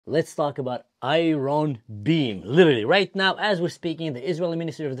Let's talk about Iron Beam. Literally, right now, as we're speaking, the Israeli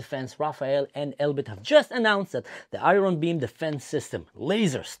Ministry of Defense, Rafael and Elbit, have just announced that the Iron Beam defense system,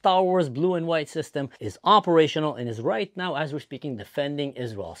 laser, Star Wars blue and white system, is operational and is right now, as we're speaking, defending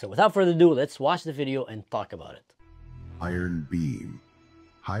Israel. So without further ado, let's watch the video and talk about it. Iron Beam,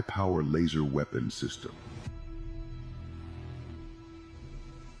 high-power laser weapon system.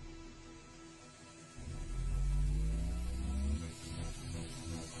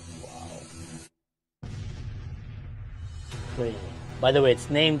 Crazy. By the way, it's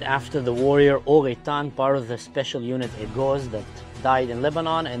named after the warrior Or Eitan, part of the special unit Egoz that died in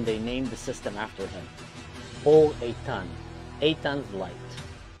Lebanon, and they named the system after him. Or Eitan. Eitan's light.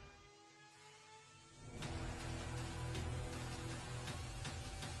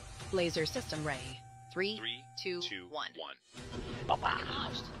 Laser system ray. 3, 2, 1.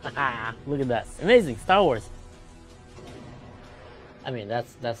 Look at that. Amazing. Star Wars. I mean,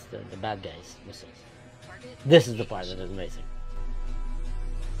 that's the bad guys' missiles. This is the part that is amazing.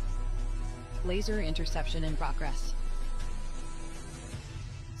 Laser interception in progress.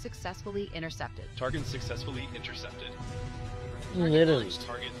 Successfully intercepted. Target successfully intercepted. Literally.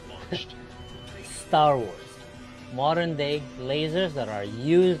 Target launched. Star Wars. Modern day lasers that are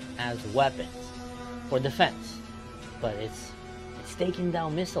used as weapons for defense. But it's taking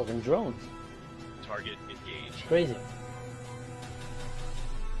down missiles and drones. Target engaged. Crazy.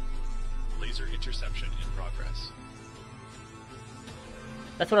 Laser interception in progress.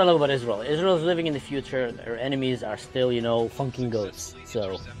 That's what I love about Israel. Israel is living in the future. Their enemies are still, you know, funking goats.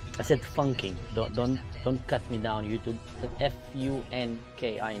 So I said funking. Don't cut me down, YouTube.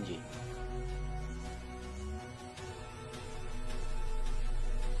 F-U-N-K-I-N-G.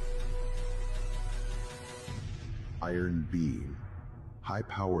 Iron Beam,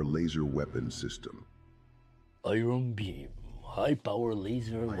 high-power laser weapon system. Iron Beam. High-power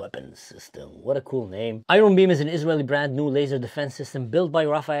laser weapons system. What a cool name. Iron Beam is an Israeli brand new laser defense system built by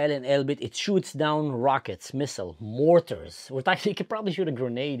Rafael and Elbit. It shoots down rockets, missile, mortars. We're talking, you could probably shoot a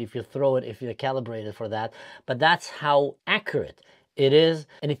grenade if you throw it, if you're calibrated for that. But that's how accurate it is,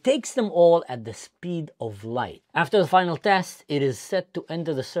 and it takes them all at the speed of light. After the final test, it is set to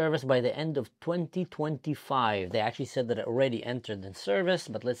enter the service by the end of 2025. They actually said that it already entered in service,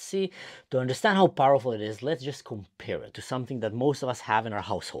 but let's see. To understand how powerful it is, let's just compare it to something that most of us have in our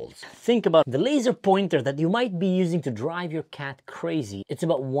households. Think about the laser pointer that you might be using to drive your cat crazy. It's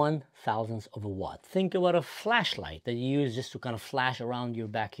about 1/1000th of a watt. Think about a flashlight that you use just to kind of flash around your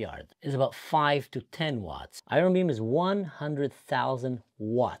backyard. It's about 5 to 10 watts. Iron Beam is 100,000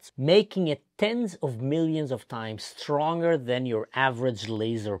 watts, making it tens of millions of times stronger than your average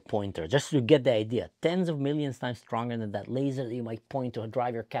laser pointer. Just to get the idea, tens of millions times stronger than that laser that you might point to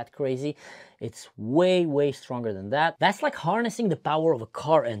drive your cat crazy. It's way, way stronger than that. That's like harnessing the power of a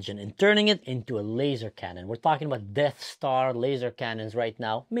car engine and turning it into a laser cannon. We're talking about Death Star laser cannons right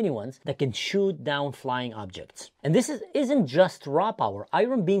now, mini ones, that can shoot down flying objects. And this isn't just raw power.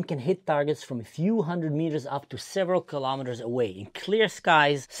 Iron Beam can hit targets from a few hundred meters up to several kilometers away. In clear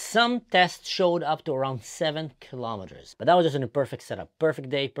skies, some tests showed up to around 7 kilometers. But that was just an imperfect setup. Perfect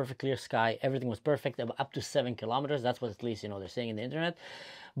day, perfect clear sky, everything was perfect, up to 7 kilometers. That's what at least, you know, they're saying in the internet.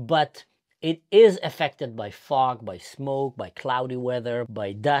 But it is affected by fog, by smoke, by cloudy weather,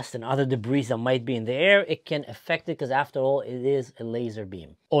 by dust and other debris that might be in the air. It can affect it because after all, it is a laser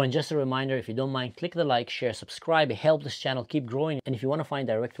beam. Oh, and just a reminder, if you don't mind, click the like, share, subscribe. It helps this channel keep growing. And if you want to find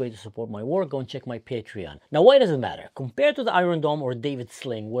a direct way to support my work, go and check my Patreon. Now, why does it matter? Compared to the Iron Dome or David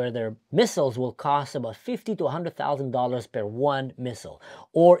Sling, where their missiles will cost about $50,000 to $100,000 per one missile.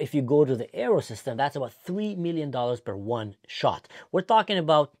 Or if you go to the Aero system, that's about $3 million per one shot. We're talking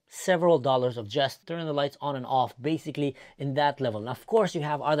about several dollars of just turning the lights on and off, basically in that level. Now, of course, you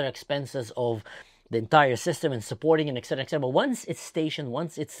have other expenses of the entire system and supporting and etc, etc. But once it's stationed,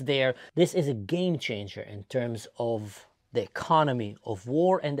 once it's there, this is a game changer in terms of the economy of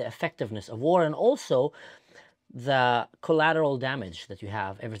war and the effectiveness of war, and also the collateral damage that you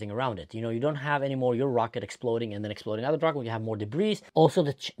have, everything around it. You know, you don't have anymore your rocket exploding and then exploding other rocket. You have more debris. Also,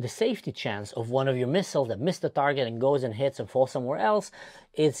 the safety chance of one of your missiles that missed the target and goes and hits and falls somewhere else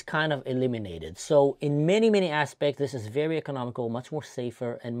is kind of eliminated. So in many, many aspects, this is very economical, much more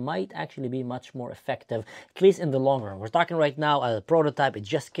safer, and might actually be much more effective, at least in the long run. We're talking right now a prototype. It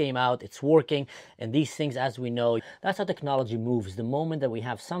just came out, it's working, and these things, as we know, that's how technology moves. The moment that we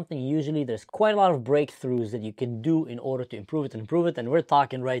have something, usually there's quite a lot of breakthroughs that you can do in order to improve it and improve it. And we're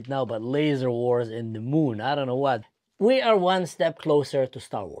talking right now about laser wars in the moon. I don't know what. we are one step closer to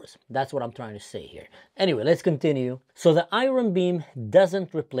Star Wars. That's what I'm trying to say here. Anyway, let's continue. So the Iron Beam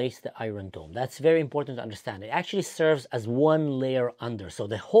doesn't replace the Iron Dome. That's very important to understand. It actually serves as one layer under. So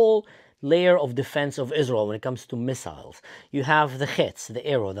the whole layer of defense of Israel when it comes to missiles. You have the Chetz, the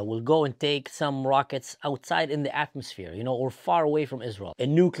arrow that will go and take some rockets outside in the atmosphere, you know, or far away from Israel. A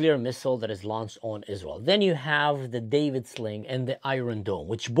nuclear missile that is launched on Israel. Then you have the David Sling and the Iron Dome,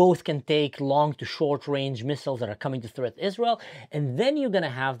 which both can take long to short range missiles that are coming to threat Israel. And then you're going to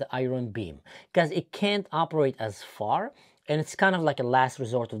have the Iron Beam because it can't operate as far. And it's kind of like a last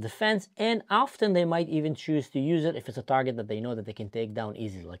resort of defense, and often they might even choose to use it if it's a target that they know that they can take down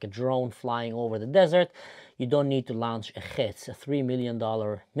easily, like a drone flying over the desert. You don't need to launch a Chetz, a $3 million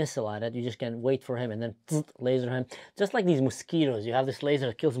missile at it. You just can wait for him and then laser him. Just like these mosquitoes. You have this laser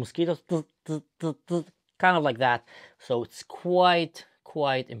that kills mosquitoes, kind of like that. So it's quite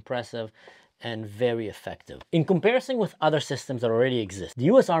impressive and very effective. In comparison with other systems that already exist, the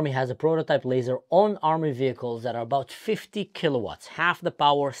US Army has a prototype laser on army vehicles that are about 50 kilowatts, half the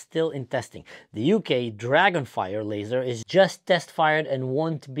power, still in testing. The UK Dragonfire laser is just test fired and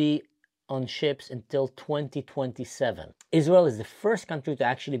won't be on ships until 2027. Israel is the first country to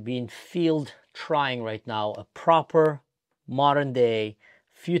actually be in field trying right now a proper modern day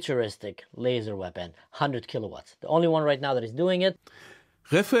futuristic laser weapon, 100 kilowatts. The only one right now that is doing it.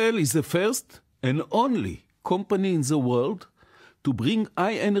 Rafael is the first and only company in the world to bring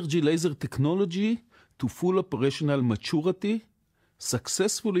high-energy laser technology to full operational maturity,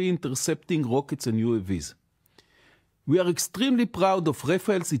 successfully intercepting rockets and UAVs. We are extremely proud of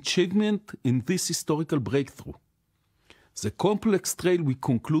Rafael's achievement in this historical breakthrough. The complex trail we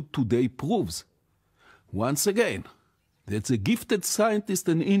conclude today proves, once again, that the gifted scientists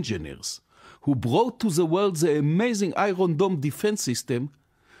and engineers who brought to the world the amazing Iron Dome defense system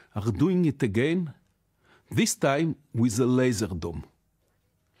are doing it again, this time with a laser dome.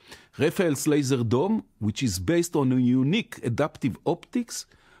 Rafael's laser dome, which is based on a unique adaptive optics,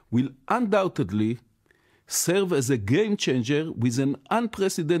 will undoubtedly serve as a game changer with an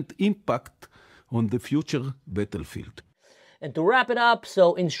unprecedented impact on the future battlefield. And to wrap it up,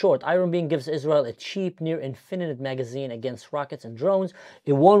 so in short, Iron Beam gives Israel a cheap, near-infinite magazine against rockets and drones.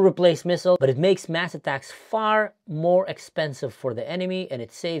 It won't replace missiles, but it makes mass attacks far more expensive for the enemy, and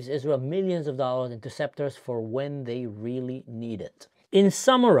it saves Israel millions of dollars interceptors for when they really need it. In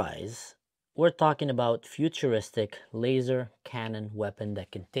summarize, we're talking about futuristic laser cannon weapon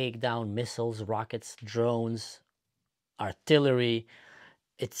that can take down missiles, rockets, drones, artillery.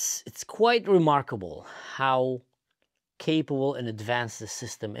 It's quite remarkable how capable and advanced the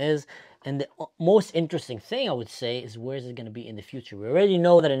system is. And the most interesting thing I would say is where is it going to be in the future? We already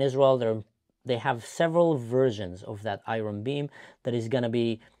know that in Israel they have several versions of that Iron Beam that is going to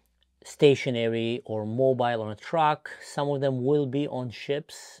be stationary or mobile on a truck. Some of them will be on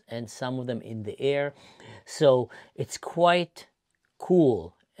ships and some of them in the air. So it's quite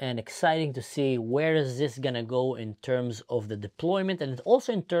cool and exciting to see where is this going to go in terms of the deployment, and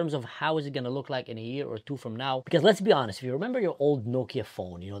also in terms of how is it going to look like in a year or two from now. Because let's be honest, if you remember your old Nokia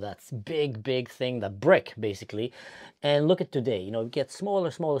phone, you know, that's big thing, that brick basically, and look at today, you know, we get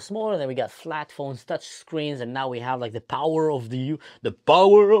smaller, then we got flat phones, touch screens, and now we have like the power of the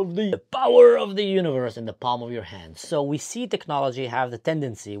power of the universe in the palm of your hand. So we see technology have the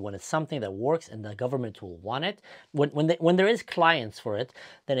tendency, when it's something that works and the government will want it, when there is clients for it,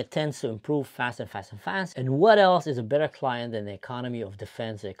 then it tends to improve fast. And what else is a better client than the economy of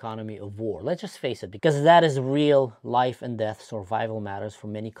defense, the economy of war? Let's just face it, because that is real life and death survival matters for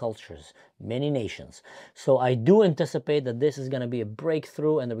many cultures, many nations. So I do anticipate that this is going to be a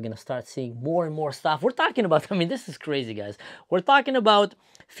breakthrough and that we're going to start seeing more and more stuff. We're talking about, I mean, this is crazy, guys. We're talking about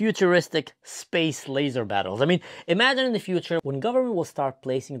futuristic space laser battles. I mean, imagine in the future when government will start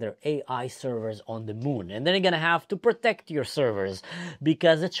placing their AI servers on the moon, and then you're going to have to protect your servers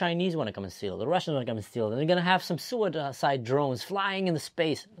because the Chinese want to come and steal, the Russians want to come and steal, and they're going to have some suicide drones flying in the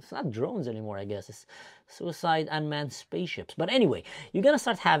space. It's not drones anymore, I guess. It's suicide unmanned spaceships. But anyway, you're going to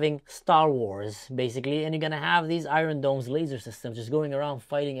start having Star Wars, basically, and you're going to have these Iron Domes laser systems just going around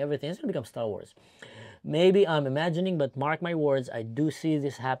fighting everything. It's going to become Star Wars. Maybe I'm imagining, but mark my words, I do see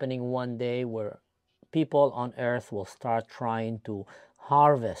this happening one day where people on Earth will start trying to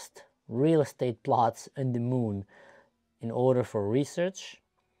harvest real estate plots in the moon in order for research,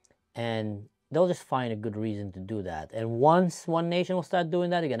 and they'll just find a good reason to do that. And once one nation will start doing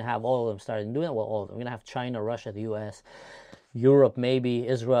that, you're going to have all of them starting doing it. Well, all of them. You're going to have China, Russia, the US, Europe, maybe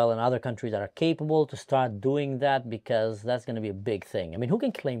Israel, and other countries that are capable to start doing that, because that's going to be a big thing. I mean, who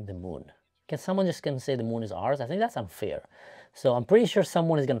can claim the moon? Can someone just say the moon is ours? I think that's unfair. So I'm pretty sure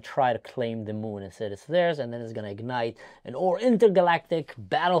someone is going to try to claim the moon and say it's theirs, and then it's going to ignite an intergalactic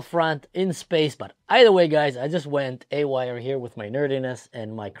battlefront in space. But either way, guys, I just went AWire here with my nerdiness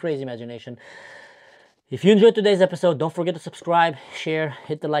and my crazy imagination. If you enjoyed today's episode, don't forget to subscribe, share,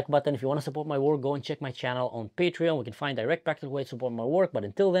 hit the like button. If you want to support my work, go and check my channel on Patreon. We can find direct practical ways to support my work. But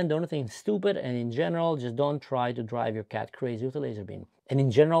until then, don't do anything stupid. And in general, just don't try to drive your cat crazy with a laser beam. And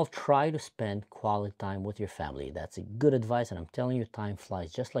in general, try to spend quality time with your family. That's a good advice. And I'm telling you, time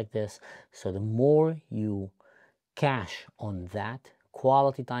flies just like this. So the more you cash on that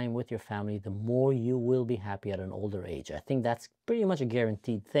quality time with your family, the more you will be happy at an older age. I think that's pretty much a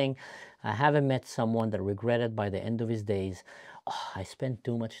guaranteed thing. I haven't met someone that regretted by the end of his days, oh, I spent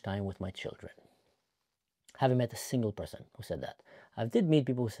too much time with my children. Haven't met a single person who said that. I did meet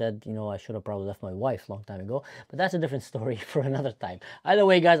people who said, you know, I should have probably left my wife a long time ago, but that's a different story for another time. Either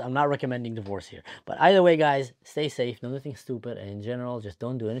way, guys, I'm not recommending divorce here. But either way, guys, stay safe, don't do anything stupid, and in general, just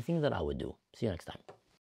don't do anything that I would do. See you next time.